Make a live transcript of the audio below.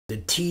The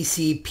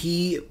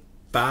TCP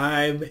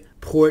 5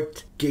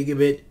 port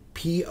gigabit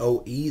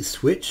POE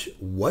switch.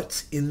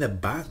 What's in the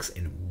box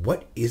and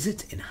what is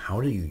it and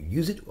how do you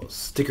use it? Well,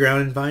 stick around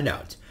and find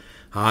out.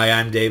 Hi,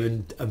 I'm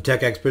David of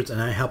Tech Experts,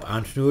 and I help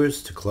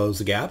entrepreneurs to close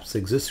the gaps that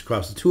exist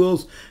across the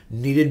tools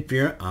needed for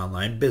your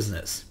online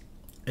business.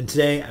 And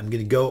today I'm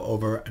going to go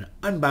over an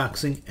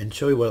unboxing and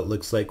show you what it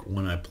looks like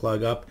when I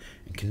plug up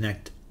and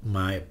connect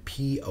my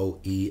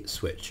POE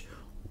switch.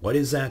 What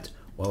is that?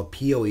 Well, a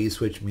PoE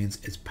switch means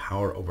it's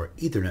power over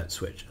Ethernet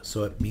switch.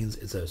 So it means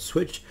it's a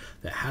switch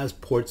that has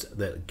ports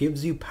that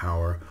gives you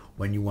power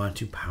when you want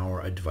to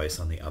power a device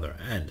on the other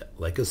end,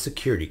 like a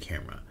security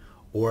camera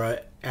or an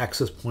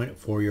access point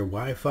for your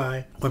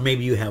Wi-Fi, or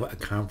maybe you have a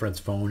conference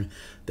phone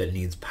that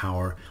needs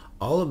power.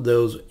 All of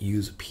those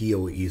use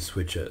PoE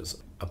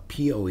switches. A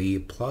PoE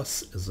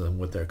plus is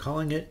what they're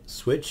calling it,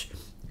 switch.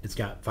 It's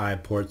got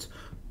 5 ports.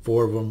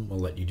 4 of them will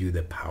let you do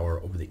the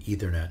power over the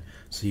Ethernet,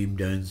 so you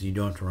don't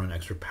have to run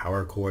extra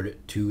power cord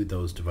to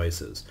those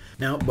devices.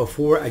 Now,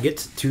 before I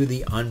get to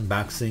the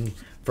unboxing,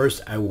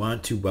 first I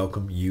want to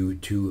welcome you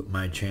to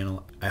my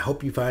channel. I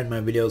hope you find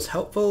my videos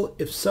helpful.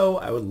 If so,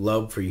 I would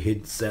love for you to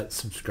hit that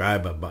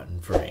subscribe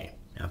button for me.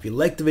 Now, if you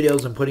like the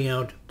videos I'm putting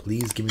out,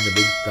 please give me the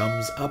big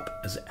thumbs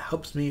up as it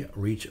helps me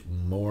reach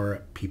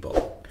more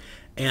people.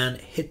 And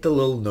hit the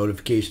little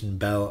notification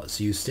bell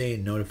so you stay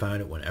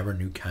notified whenever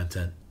new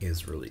content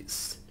is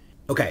released.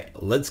 Okay,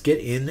 let's get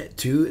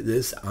into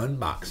this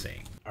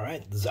unboxing. All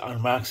right, this is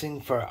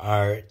unboxing for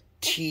our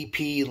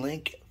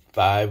TP-Link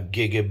 5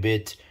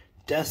 gigabit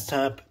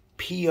desktop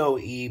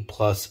PoE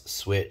plus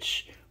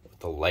switch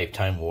with a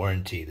lifetime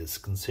warranty. This is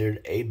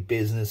considered a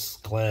business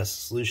class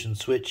solution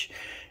switch.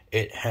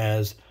 It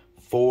has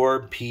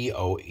 4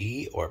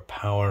 PoE or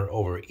power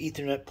over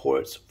Ethernet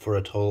ports for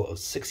a total of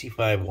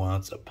 65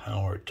 watts of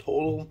power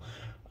total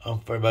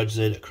for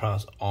budgeted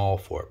across all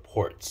 4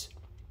 ports.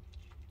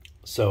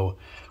 So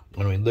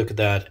when we look at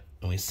that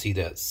and we see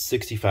that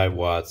 65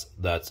 watts,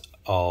 that's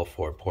all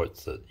 4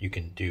 ports that you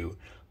can do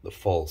the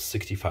full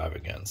 65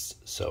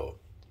 against. So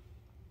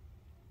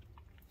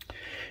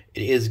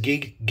it is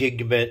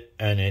gigabit,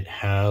 and it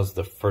has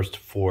the first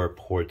 4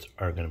 ports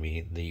are going to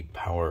be the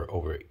power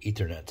over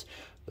Ethernet.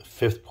 The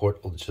 5th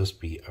port will just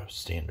be a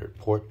standard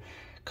port.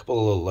 A couple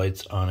of little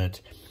lights on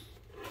it.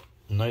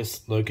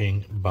 Nice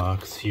looking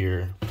box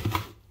here.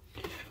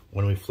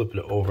 When we flip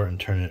it over and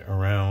turn it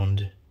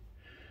around,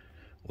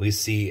 we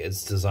see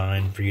it's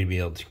designed for you to be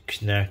able to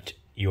connect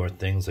your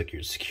things like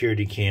your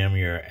security cam,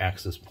 your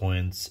access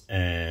points,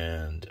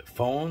 and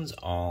phones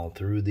all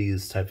through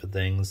these type of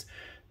things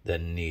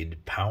that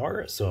need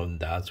power. So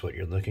that's what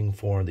you're looking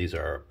for. These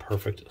are a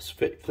perfect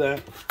fit for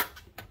that.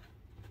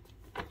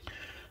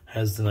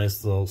 Has the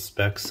nice little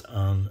specs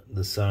on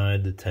the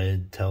side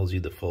that tells you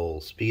the full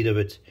speed of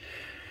it.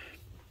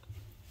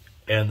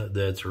 And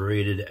that's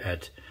rated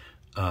at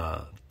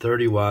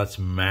 30 watts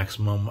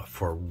maximum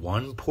for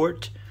 1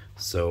 port.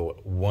 So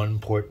 1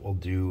 port will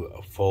do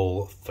a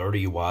full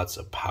 30 watts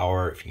of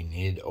power if you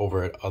need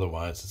over it.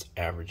 Otherwise, it's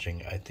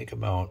averaging, I think,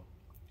 about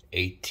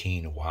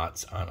 18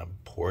 watts on a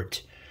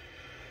port.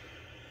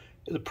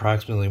 Is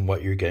approximately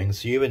what you're getting.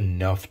 So you have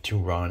enough to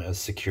run a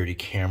security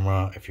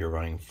camera if you're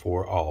running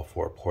for all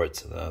 4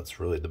 ports. And that's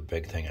really the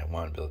big thing I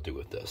want to be able to do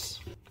with this.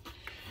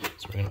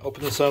 So we're going to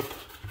open this up.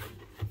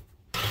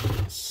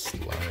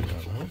 Slide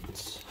on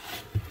it.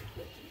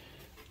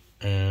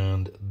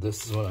 And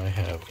this is what I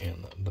have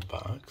in the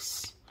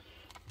box.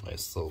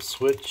 Nice little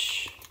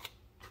switch.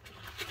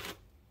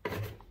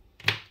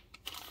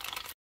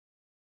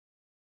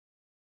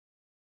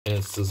 And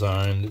it's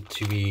designed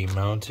to be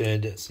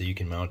mounted, so you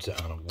can mount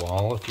it on a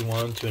wall if you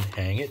want to and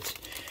hang it.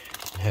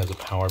 It has a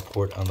power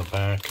port on the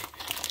back.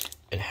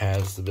 It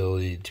has the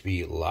ability to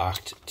be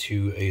locked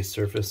to a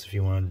surface if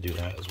you want to do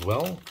that as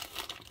well.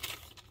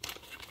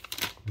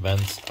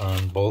 Vents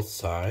on both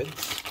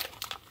sides.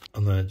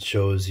 And then it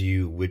shows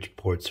you which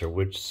ports are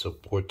which. So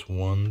ports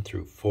 1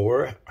 through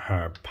 4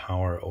 are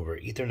power over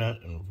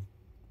Ethernet, and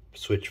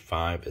switch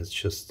 5 is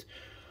just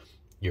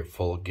your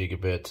full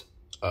gigabit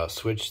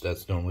switch.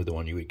 That's normally the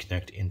one you would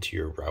connect into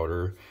your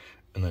router,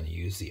 and then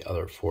use the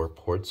other 4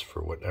 ports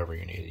for whatever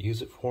you need to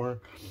use it for.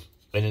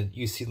 And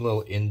you see the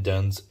little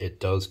indents. It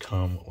does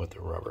come with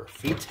rubber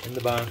feet in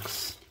the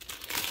box.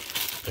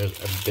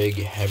 There's a big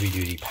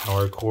heavy-duty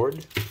power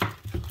cord.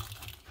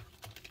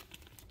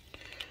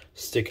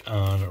 Stick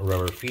on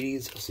rubber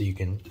feeties so you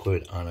can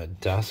put it on a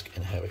desk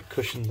and have it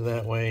cushioned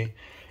that way.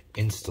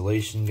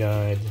 Installation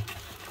guide.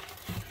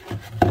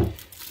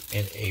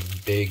 And a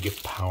big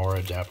power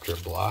adapter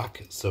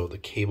block. So the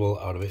cable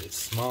out of it is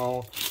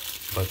small,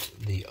 but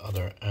the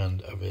other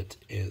end of it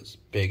is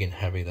big and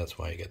heavy. That's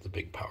why you get the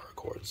big power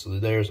cord. So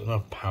there's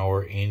enough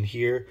power in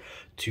here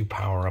to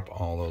power up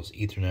all those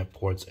Ethernet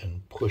ports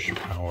and push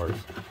power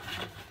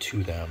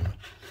to them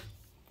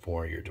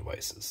for your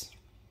devices.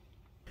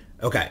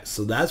 Okay,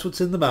 so that's what's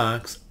in the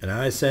box, and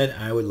I said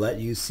I would let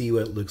you see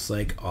what it looks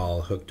like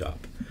all hooked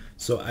up.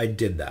 So I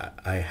did that.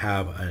 I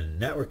have a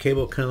network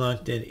cable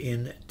connected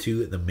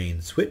into the main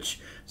switch,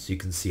 so you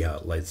can see how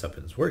it lights up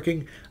and it's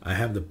working. I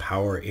have the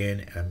power in,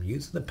 and I'm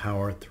using the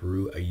power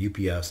through a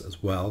UPS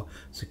as well.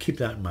 So keep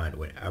that in mind.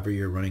 Whenever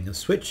you're running a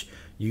switch,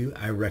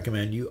 I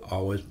recommend you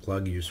always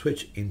plug your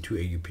switch into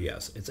a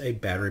UPS. It's a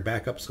battery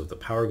backup, so if the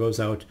power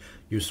goes out,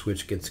 your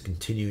switch gets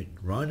continued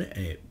run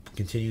and it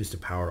continues to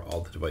power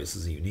all the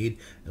devices that you need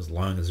as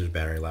long as there's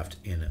battery left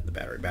in the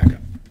battery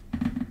backup.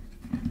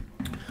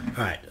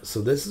 Alright,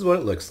 so this is what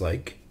it looks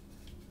like.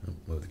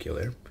 Move the key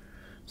there.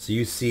 So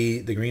you see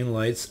the green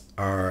lights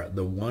are,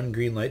 the one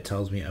green light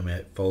tells me I'm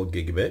at full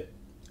gigabit,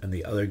 and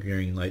the other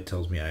green light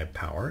tells me I have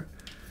power.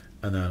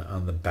 And then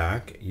on the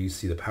back, you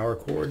see the power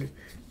cord,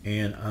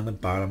 and on the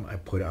bottom, I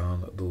put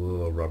on the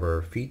little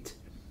rubber feet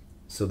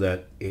so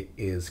that it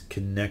is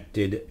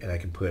connected and I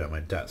can put it on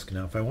my desk.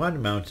 Now, if I wanted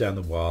to mount it on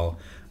the wall,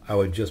 I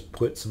would just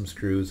put some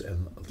screws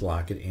and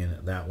lock it in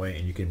that way,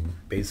 and you can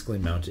basically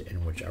mount it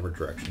in whichever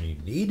direction you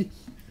need,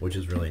 which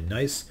is really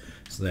nice,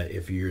 so that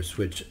if your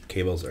switch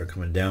cables are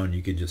coming down,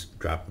 you can just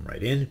drop them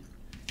right in.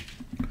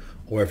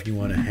 Or if you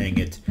want to hang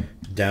it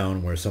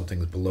down where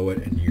something's below it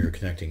and you're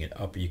connecting it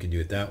up, you can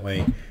do it that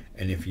way.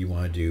 And if you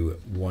want to do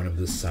one of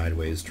the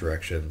sideways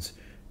directions,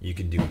 you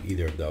can do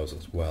either of those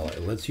as well.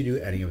 It lets you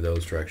do any of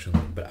those directions,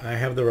 but I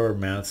have the rubber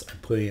mats. I'm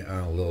putting it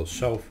on a little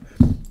shelf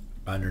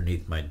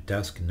underneath my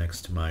desk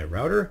next to my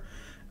router,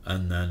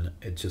 and then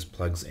it just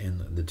plugs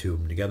in the two of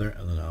them together,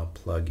 and then I'll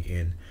plug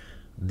in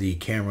the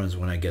cameras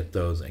when I get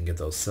those and get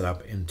those set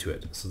up into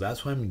it. So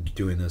that's what I'm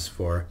doing this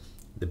for.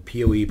 The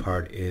POE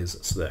part is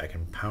so that I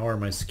can power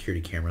my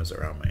security cameras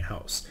around my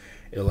house.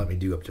 It'll let me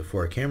do up to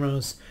 4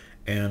 cameras,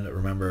 and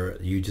remember,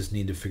 you just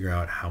need to figure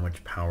out how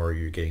much power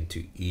you're getting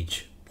to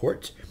each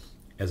port.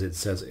 As it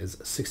says,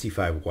 it's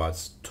 65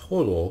 watts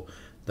total.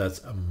 That's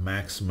a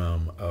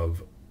maximum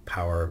of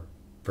power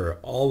for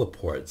all the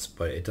ports,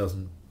 but it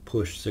doesn't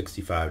push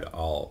 65 to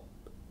all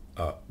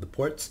the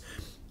ports.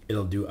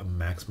 It'll do a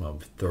maximum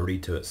of 30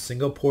 to a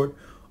single port.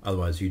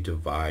 Otherwise, you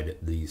divide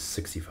the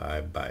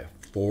 65 by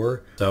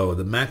 4. So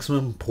the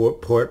maximum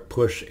port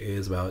push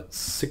is about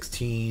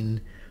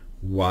 16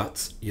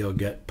 watts you'll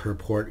get per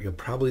port. You'll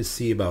probably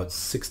see about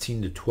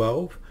 16 to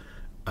 12,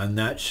 and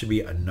that should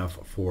be enough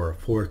for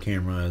 4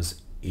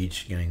 cameras,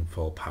 each getting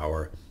full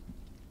power.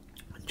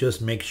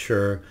 Just make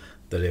sure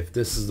that if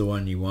this is the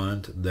one you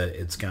want, that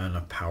it's got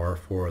enough power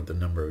for the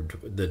number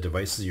of the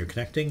devices you're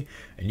connecting,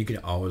 and you can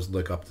always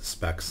look up the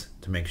specs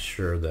to make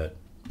sure that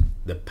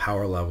the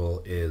power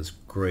level is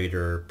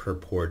greater per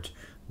port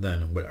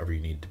than whatever you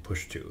need to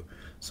push to.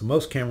 So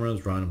most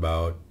cameras run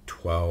about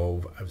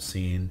 12, I've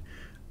seen,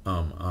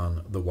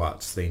 on the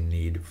watts they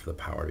need for the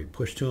power to be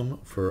pushed to them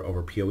for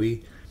over PoE.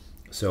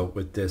 So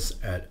with this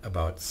at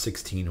about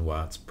 16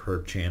 watts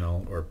per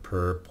channel or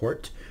per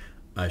port,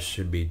 I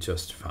should be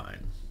just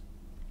fine.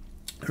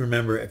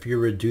 Remember, if you're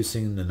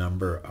reducing the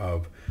number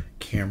of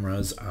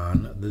cameras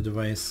on the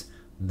device,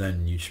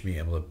 then you should be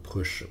able to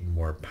push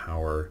more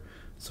power.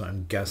 So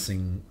I'm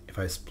guessing if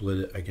I split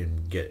it, I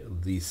can get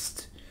at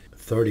least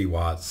 30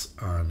 watts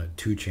on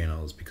 2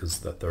 channels, because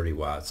the 30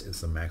 watts is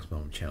the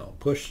maximum channel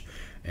push.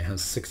 It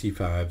has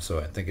 65, so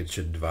I think it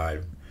should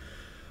divide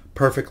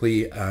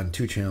perfectly on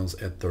 2 channels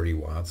at 30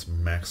 watts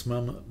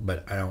maximum,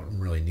 but I don't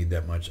really need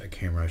that much. A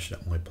camera should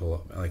only pull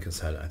up, like I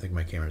said, I think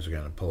my cameras are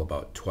going to pull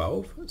about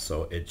 12,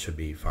 so it should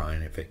be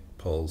fine if it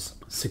pulls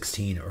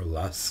 16 or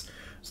less.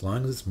 As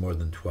long as it's more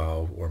than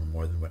 12 or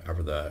more than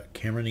whatever the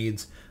camera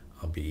needs,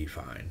 I'll be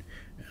fine.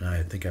 And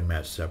I think I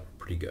matched up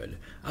pretty good.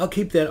 I'll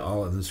keep that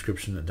all in the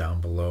description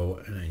down below,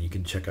 and you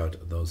can check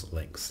out those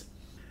links.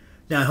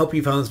 Now, I hope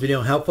you found this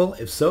video helpful.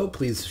 If so,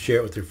 please share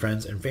it with your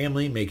friends and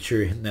family. Make sure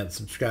you're hitting that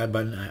subscribe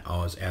button. I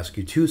always ask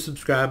you to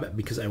subscribe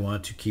because I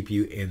want to keep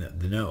you in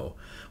the know.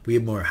 We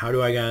have more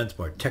how-do-I guides,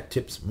 more tech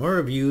tips, more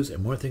reviews,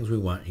 and more things we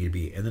want you to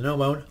be in the know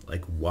about,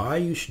 like why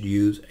you should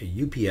use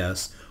a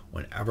UPS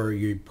whenever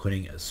you're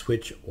putting a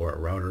switch or a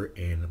router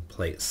in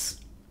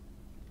place.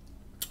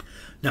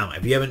 Now,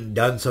 if you haven't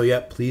done so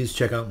yet, please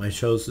check out my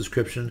show's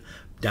description.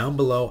 Down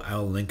below,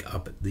 I'll link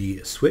up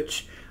the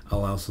switch.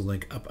 I'll also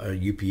link up a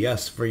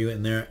UPS for you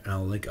in there, and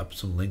I'll link up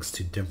some links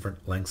to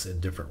different lengths and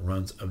different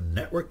runs of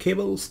network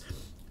cables,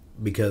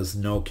 because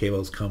no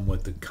cables come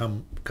with the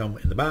come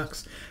in the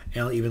box.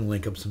 And I'll even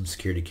link up some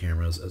security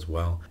cameras as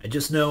well. And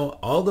just know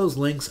all those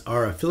links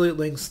are affiliate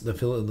links. The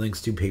affiliate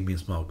links do pay me a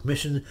small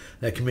commission.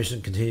 That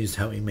commission continues to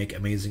help me make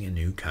amazing and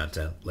new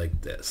content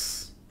like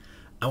this.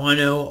 I want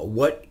to know,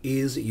 what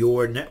is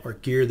your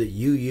network gear that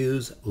you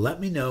use? Let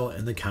me know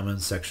in the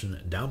comments section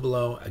down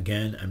below.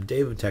 Again, I'm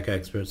Dave of Tech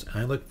Experts, and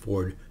I look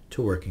forward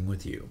to working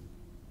with you.